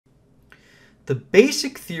The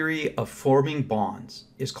basic theory of forming bonds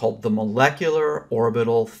is called the molecular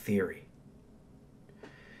orbital theory.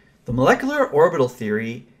 The molecular orbital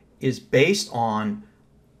theory is based on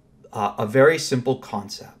a very simple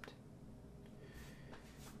concept.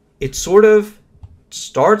 It sort of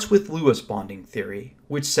starts with Lewis bonding theory,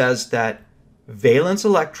 which says that valence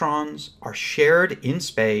electrons are shared in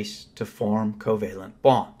space to form covalent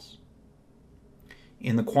bonds.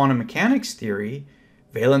 In the quantum mechanics theory,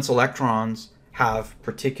 valence electrons have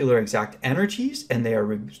particular exact energies and they are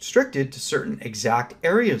restricted to certain exact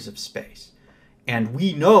areas of space. And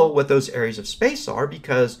we know what those areas of space are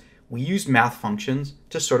because we use math functions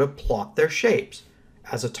to sort of plot their shapes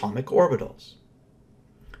as atomic orbitals.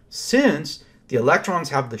 Since the electrons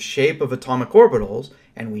have the shape of atomic orbitals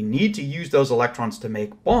and we need to use those electrons to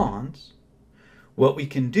make bonds, what we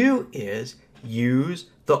can do is use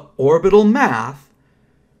the orbital math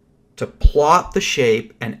to plot the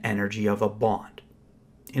shape and energy of a bond.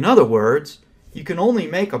 In other words, you can only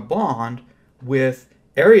make a bond with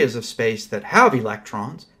areas of space that have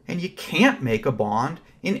electrons, and you can't make a bond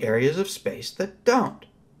in areas of space that don't.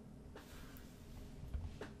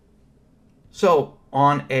 So,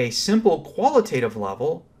 on a simple qualitative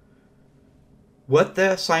level, what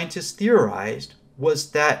the scientists theorized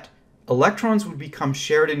was that electrons would become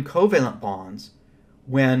shared in covalent bonds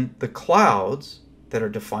when the clouds that are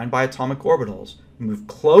defined by atomic orbitals move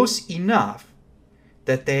close enough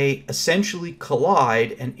that they essentially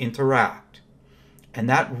collide and interact. And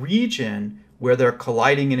that region where they're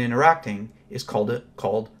colliding and interacting is called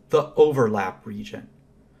the overlap region.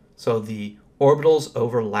 So the orbitals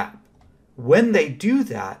overlap. When they do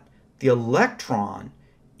that, the electron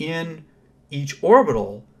in each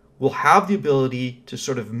orbital will have the ability to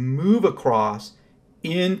sort of move across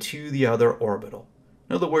into the other orbital.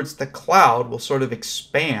 In other words, the cloud will sort of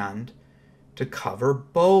expand to cover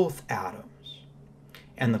both atoms.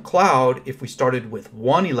 And the cloud, if we started with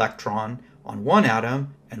one electron on one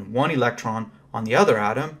atom and one electron on the other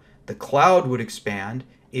atom, the cloud would expand.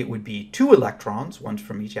 It would be two electrons, one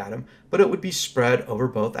from each atom, but it would be spread over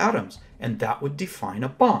both atoms, and that would define a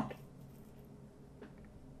bond.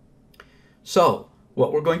 So,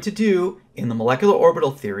 what we're going to do in the molecular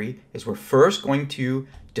orbital theory is we're first going to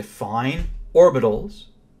define orbitals.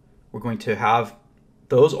 We're going to have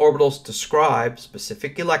those orbitals describe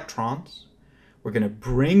specific electrons. We're going to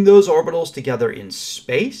bring those orbitals together in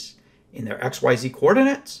space, in their XYZ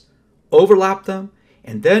coordinates, overlap them,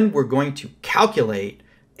 and then we're going to calculate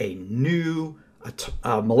a new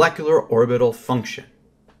molecular orbital function.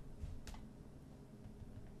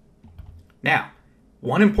 Now,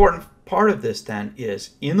 one important part of this then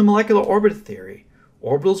is in the molecular orbital theory,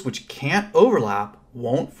 orbitals which can't overlap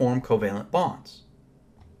won't form covalent bonds.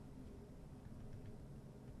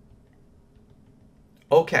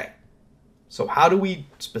 Okay, so how do we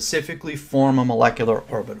specifically form a molecular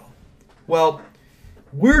orbital? Well,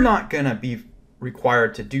 we're not going to be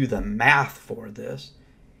required to do the math for this.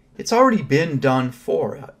 It's already been done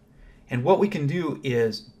for it. And what we can do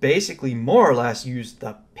is basically more or less use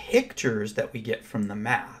the pictures that we get from the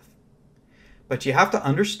math. But you have to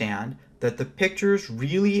understand that the pictures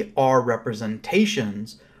really are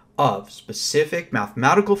representations of specific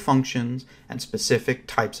mathematical functions and specific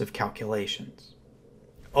types of calculations.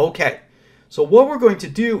 Okay, so what we're going to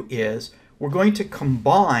do is we're going to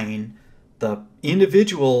combine the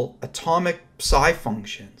individual atomic psi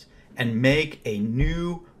functions and make a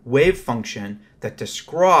new wave function that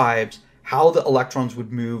describes how the electrons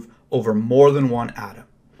would move over more than one atom.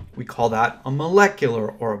 We call that a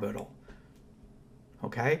molecular orbital.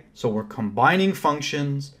 Okay, so we're combining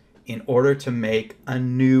functions in order to make a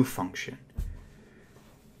new function.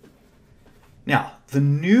 Now, the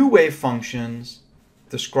new wave functions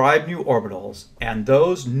describe new orbitals, and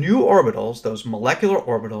those new orbitals, those molecular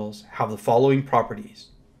orbitals, have the following properties.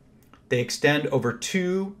 They extend over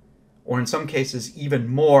two, or in some cases even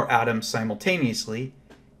more atoms simultaneously.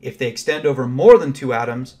 If they extend over more than two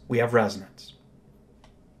atoms, we have resonance.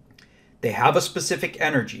 They have a specific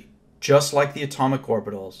energy, just like the atomic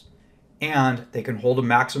orbitals, and they can hold a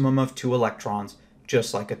maximum of 2 electrons,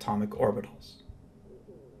 just like atomic orbitals.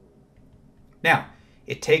 Now,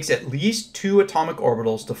 it takes at least 2 atomic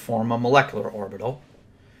orbitals to form a molecular orbital.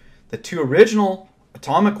 The 2 original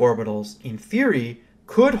atomic orbitals, in theory,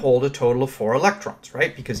 could hold a total of 4 electrons,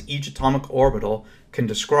 right? Because each atomic orbital can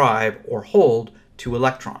describe or hold 2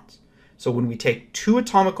 electrons. So when we take 2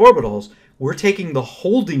 atomic orbitals, we're taking the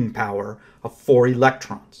holding power of 4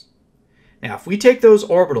 electrons. Now, if we take those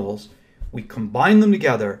orbitals, we combine them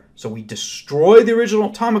together, so we destroy the original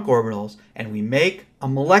atomic orbitals, and we make a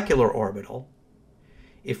molecular orbital.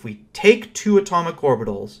 If we take 2 atomic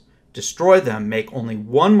orbitals, destroy them, make only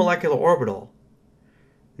one molecular orbital,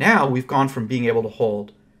 now we've gone from being able to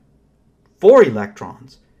hold 4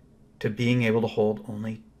 electrons to being able to hold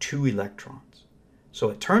only 2 electrons. So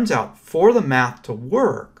it turns out for the math to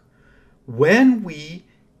work, when we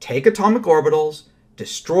take atomic orbitals,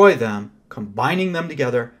 destroy them, combining them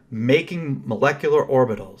together, making molecular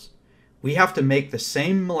orbitals, we have to make the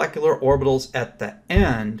same molecular orbitals at the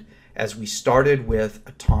end as we started with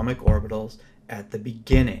atomic orbitals at the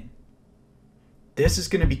beginning. This is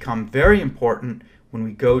going to become very important when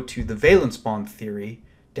we go to the valence bond theory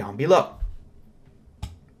down below.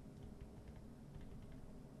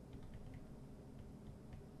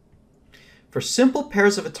 For simple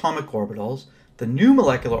pairs of atomic orbitals, the new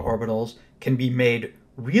molecular orbitals can be made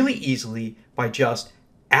really easily by just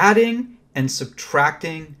adding and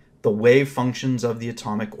subtracting the wave functions of the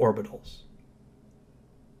atomic orbitals.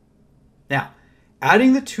 Now,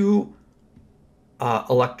 adding the two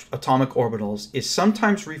atomic orbitals is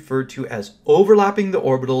sometimes referred to as overlapping the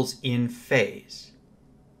orbitals in phase.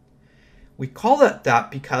 We call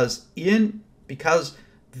that because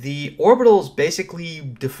the orbitals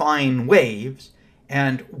basically define waves,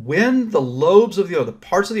 and when the lobes of the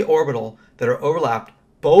parts of the orbital that are overlapped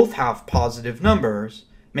both have positive numbers,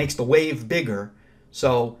 makes the wave bigger.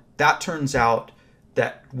 So that turns out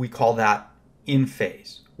that we call that in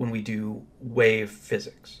phase when we do wave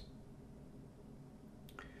physics.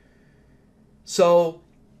 So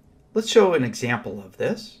let's show an example of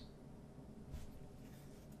this.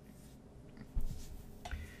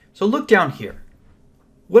 So look down here.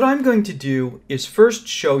 What I'm going to do is first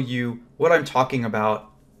show you what I'm talking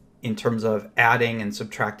about in terms of adding and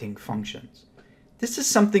subtracting functions. This is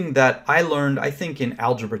something that I learned, I think, in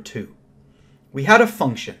Algebra 2. We had a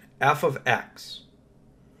function, f of x.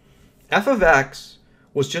 F of x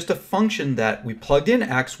was just a function that we plugged in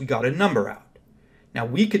x, we got a number out. Now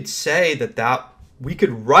we could say that we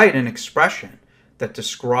could write an expression that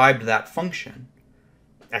described that function,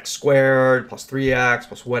 x squared plus 3x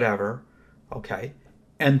plus whatever, okay,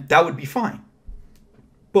 and that would be fine.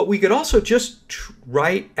 But we could also just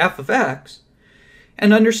write f of x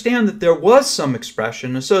and understand that there was some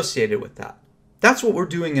expression associated with that. That's what we're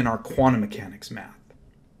doing in our quantum mechanics math.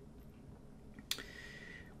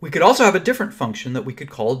 We could also have a different function that we could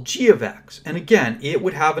call g of x. And again, it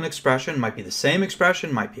would have an expression, might be the same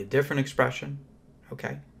expression, might be a different expression,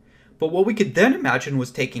 okay? But what we could then imagine was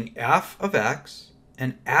taking f of x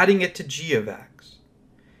and adding it to g of x.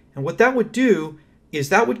 And what that would do is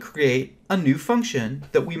that would create a new function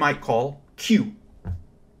that we might call q.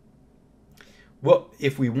 Well,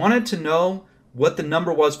 if we wanted to know what the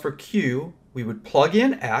number was for q, we would plug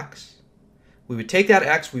in x, we would take that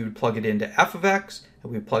x, we would plug it into f of x,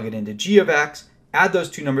 and we would plug it into g of x, add those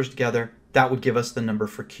two numbers together, that would give us the number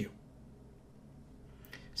for q.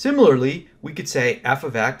 Similarly, we could say f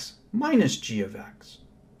of x minus g of x.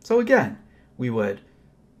 So again, we would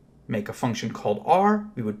make a function called r,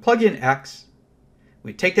 we would plug in x,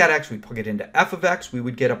 we'd take that x, we'd plug it into f of x, we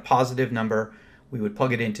would get a positive number, we would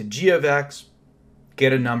plug it into g of x,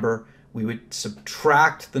 get a number, we would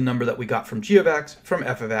subtract the number that we got from g of x from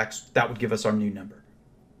f of x, that would give us our new number.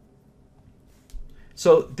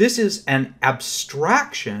 So this is an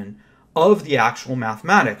abstraction of the actual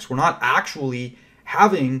mathematics. We're not actually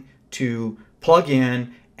having to plug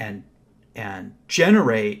in and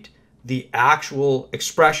generate the actual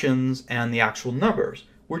expressions and the actual numbers.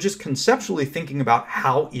 We're just conceptually thinking about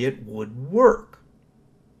how it would work.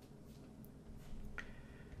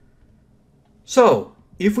 So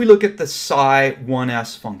if we look at the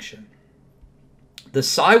psi1s function, the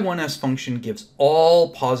psi1s function gives all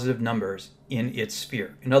positive numbers in its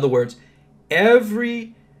sphere. In other words,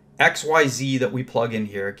 every xyz that we plug in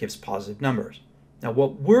here gives positive numbers. Now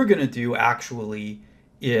what we're going to do actually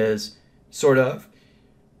is sort of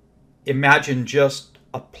imagine just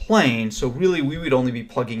a plane, so really we would only be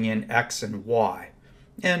plugging in x and y,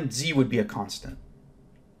 and z would be a constant.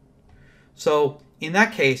 So in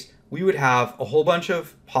that case, we would have a whole bunch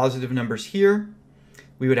of positive numbers here.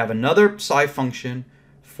 We would have another psi function.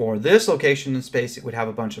 For this location in space, it would have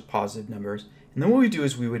a bunch of positive numbers. And then what we do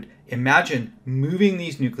is we would imagine moving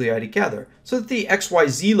these nuclei together so that the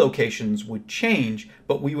xyz locations would change,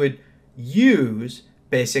 but we would use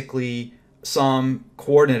basically some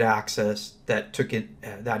coordinate axis that took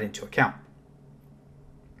that into account.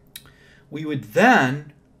 We would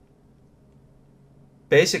then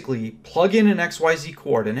basically plug in an xyz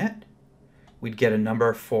coordinate. We'd get a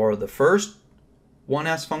number for the first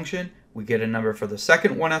 1s function. We get a number for the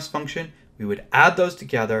second 1s function. We would add those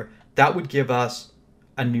together. That would give us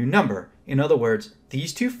a new number. In other words,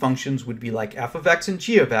 these two functions would be like f of x and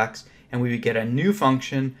g of x, and we would get a new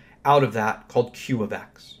function out of that called Q of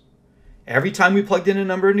x. Every time we plugged in a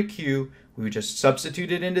number into Q, we would just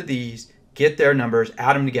substitute it into these, get their numbers,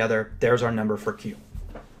 add them together. There's our number for Q.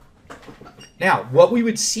 Now, what we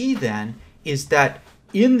would see then is that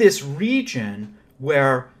in this region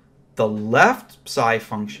where the left psi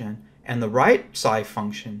function and the right psi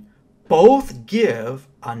function both give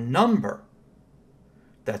a number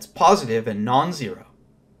that's positive and non-zero,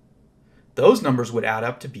 those numbers would add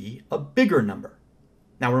up to be a bigger number.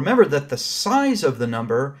 Now remember that the size of the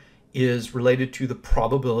number is related to the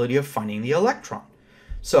probability of finding the electron.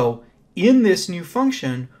 So in this new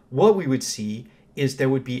function, what we would see is there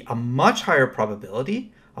would be a much higher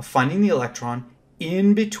probability of finding the electron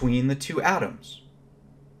in between the two atoms.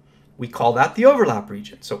 We call that the overlap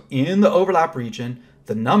region. So in the overlap region,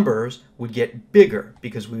 the numbers would get bigger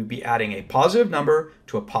because we would be adding a positive number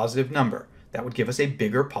to a positive number. That would give us a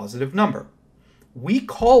bigger positive number. We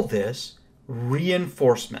call this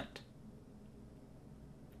reinforcement.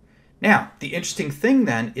 Now, the interesting thing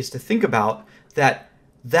then is to think about that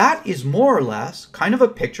is more or less kind of a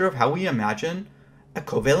picture of how we imagine a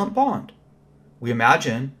covalent bond. We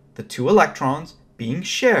imagine the two electrons being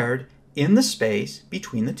shared in the space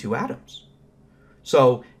between the two atoms.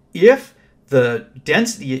 So if the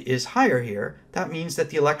density is higher here, that means that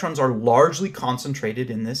the electrons are largely concentrated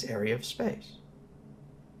in this area of space.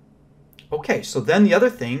 Okay, so then the other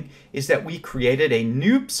thing is that we created a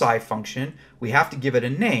new psi function. We have to give it a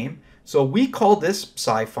name. So we call this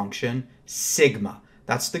psi function sigma.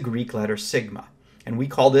 That's the Greek letter sigma. And we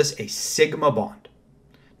call this a sigma bond.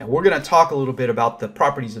 Now we're going to talk a little bit about the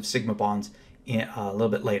properties of sigma bonds a little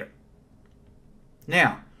bit later.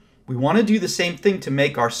 Now, we want to do the same thing to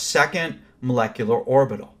make our second molecular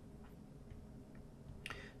orbital.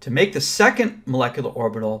 To make the second molecular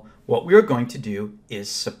orbital, what we are going to do is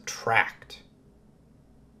subtract.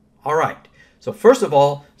 All right, so first of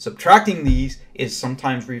all, subtracting these is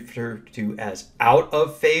sometimes referred to as out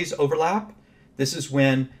of phase overlap. This is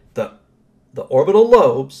when the orbital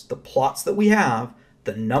lobes, the plots that we have,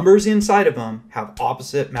 the numbers inside of them have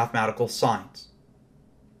opposite mathematical signs.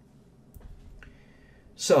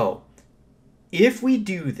 So if we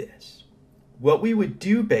do this, what we would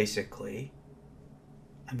do basically,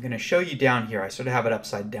 I'm going to show you down here. I sort of have it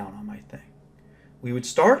upside down on my thing. We would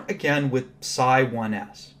start again with psi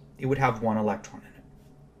 1s. It would have one electron in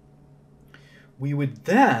it. We would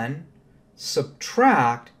then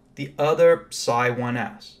subtract the other psi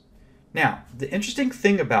 1s. Now, the interesting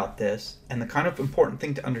thing about this, and the kind of important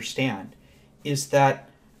thing to understand, is that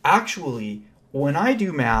actually, when I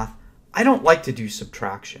do math, I don't like to do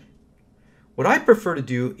subtraction. What I prefer to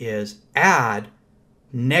do is add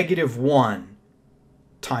 -1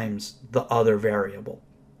 times the other variable.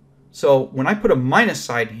 So when I put a minus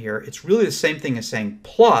sign here, it's really the same thing as saying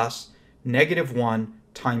plus -1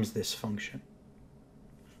 times this function.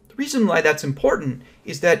 The reason why that's important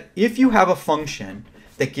is that if you have a function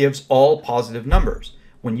that gives all positive numbers,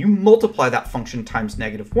 when you multiply that function times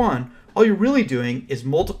 -1, all you're really doing is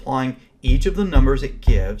multiplying each of the numbers it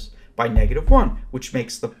gives by -1, which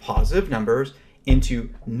makes the positive numbers into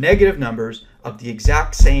negative numbers of the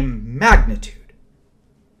exact same magnitude.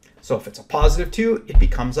 So if it's a +2, it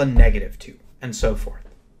becomes a -2, and so forth.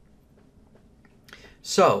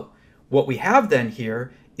 So what we have then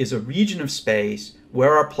here is a region of space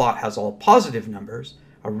where our plot has all positive numbers,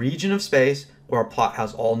 a region of space where our plot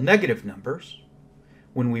has all negative numbers.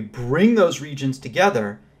 When we bring those regions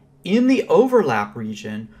together, in the overlap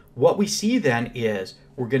region, what we see then is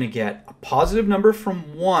we're going to get a positive number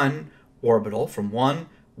from one orbital, from one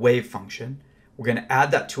wave function. We're going to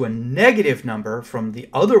add that to a negative number from the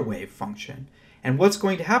other wave function. And what's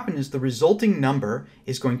going to happen is the resulting number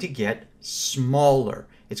is going to get smaller.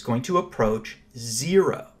 It's going to approach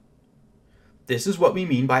 0. This is what we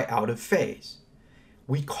mean by out of phase.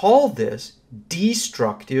 We call this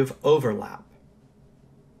destructive overlap.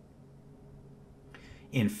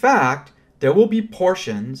 In fact, there will be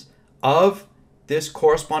portions of this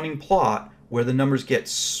corresponding plot where the numbers get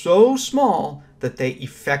so small that they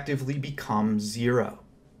effectively become 0.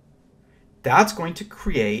 That's going to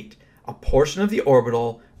create a portion of the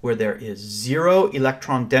orbital where there is 0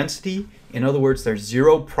 electron density. In other words, there's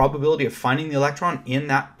 0 probability of finding the electron in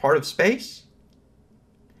that part of space.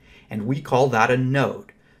 And we call that a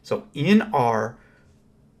node. So in our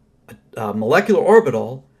molecular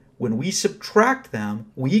orbital, when we subtract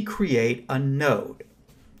them, we create a node.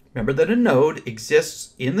 Remember that a node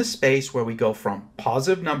exists in the space where we go from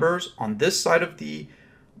positive numbers on this side of the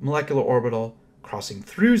molecular orbital, crossing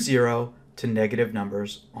through 0 to negative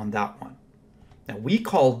numbers on that one. Now we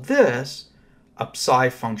call this a psi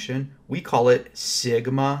function. We call it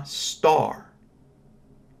sigma star.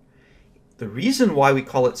 The reason why we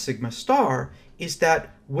call it sigma star is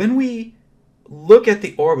that when we look at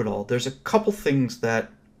the orbital, there's a couple things that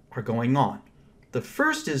are going on. The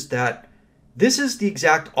first is that this is the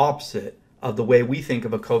exact opposite of the way we think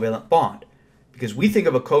of a covalent bond, because we think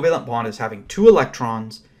of a covalent bond as having two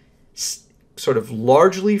electrons sort of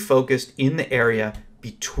largely focused in the area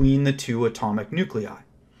between the two atomic nuclei.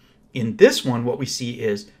 In this one, what we see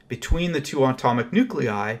is between the two atomic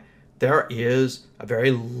nuclei, there is a very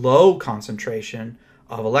low concentration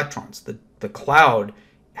of electrons. The cloud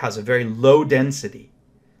has a very low density.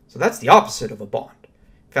 So that's the opposite of a bond.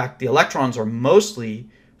 In fact, the electrons are mostly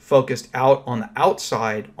focused out on the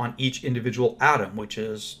outside on each individual atom, which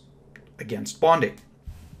is against bonding.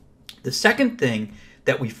 The second thing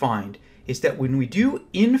that we find is that when we do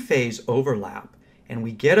in-phase overlap and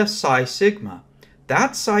we get a psi sigma,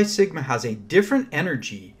 that psi sigma has a different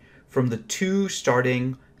energy from the two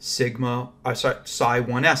starting psi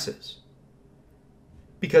 1s's,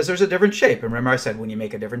 because there's a different shape. And remember I said when you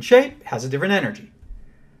make a different shape, it has a different energy.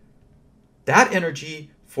 That energy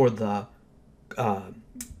for the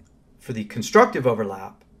constructive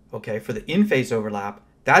overlap, okay, for the in-phase overlap,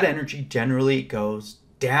 that energy generally goes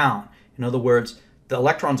down. In other words, the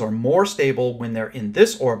electrons are more stable when they're in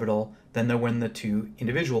this orbital than they're when the two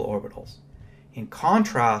individual orbitals. In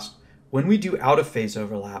contrast, when we do out-of-phase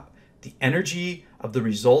overlap, the energy of the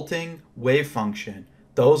resulting wave function,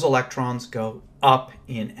 those electrons go up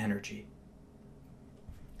in energy.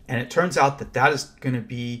 And it turns out that that is going to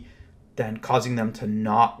be then causing them to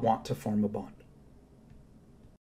not want to form a bond.